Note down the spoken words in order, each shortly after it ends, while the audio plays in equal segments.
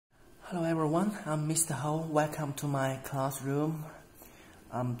Hello everyone, I'm Mr. Ho. Welcome to my classroom.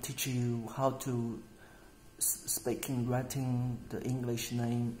 I'm teaching you how to speak and writing the English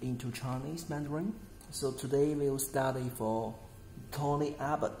name into Chinese Mandarin. So today we will study for Tony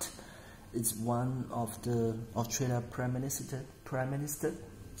Abbott. It's one of the Australia Prime Minister.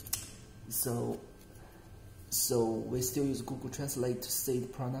 So we still use Google Translate to see the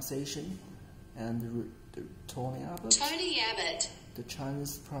pronunciation and the Tony Abbott. Tony Abbott. The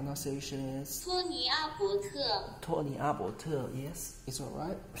Chinese pronunciation is 托尼阿伯特。 Tony Abbott. Yes, it's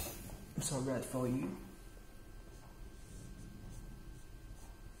alright. It's alright for you.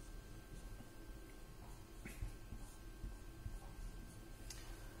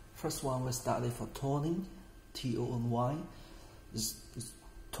 First one we study for Tony, T-O-N-Y. Is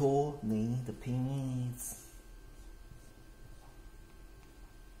Tony. The pinyin is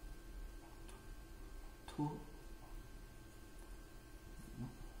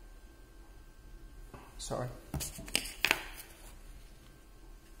Sorry.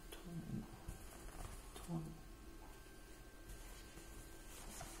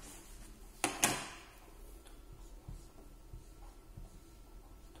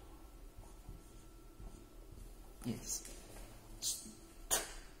 Yes.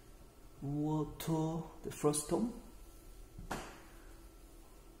 Water, the first tone.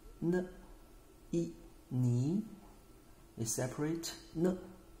 N, I, ni is separate. N,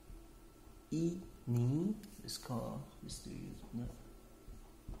 I, ni is called. We still use N,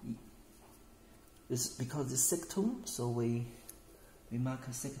 I. It's because it's second tone, so we mark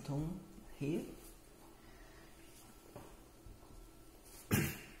a second tone here.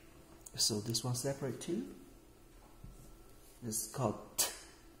 So this one separate too. It's called T,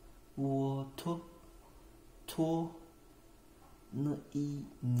 water, to, N, I,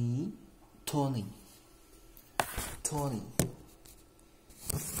 ni, Tony. Tony.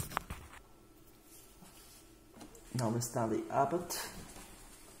 Now we study abbott.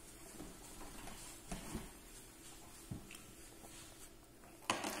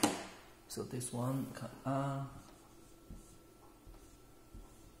 So this one,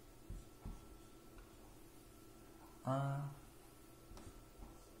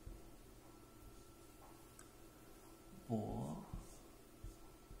 or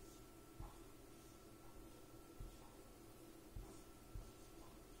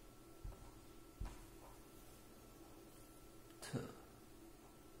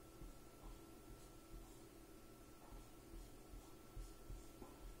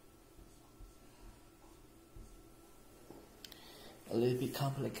a little bit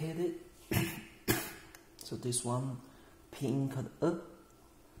complicated. So this one, pink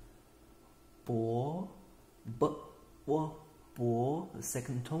bo, bo, the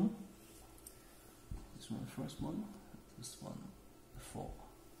second tone. This one, first one. This one, the four.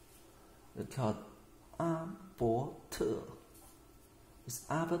 We call abbott. It's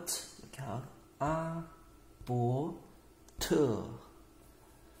abbott. We call abbott.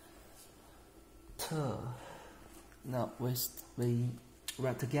 Now we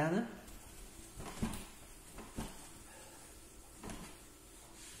write together.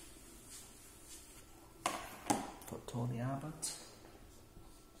 For Tony Abbott.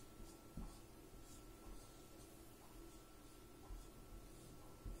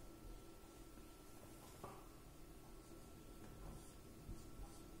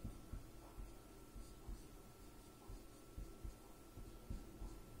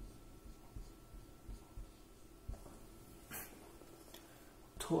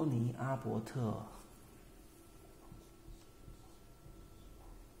托尼阿伯特。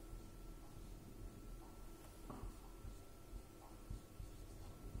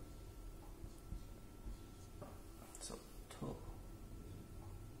So 托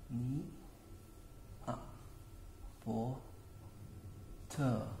尼阿伯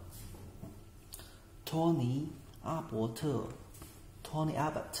特。托尼阿伯特。Tony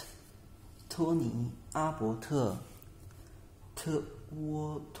Abbott。托尼阿伯特。特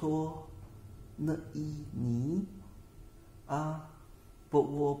沃托呢伊尼阿伯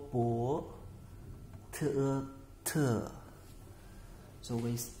沃伯特。So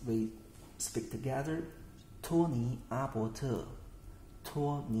we speak together. 托尼阿伯特。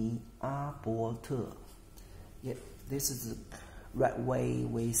托尼阿伯特。Yeah, this is the right way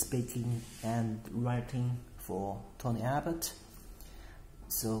we speaking and writing for Tony Abbott.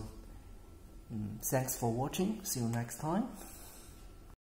 So thanks for watching. See you next time.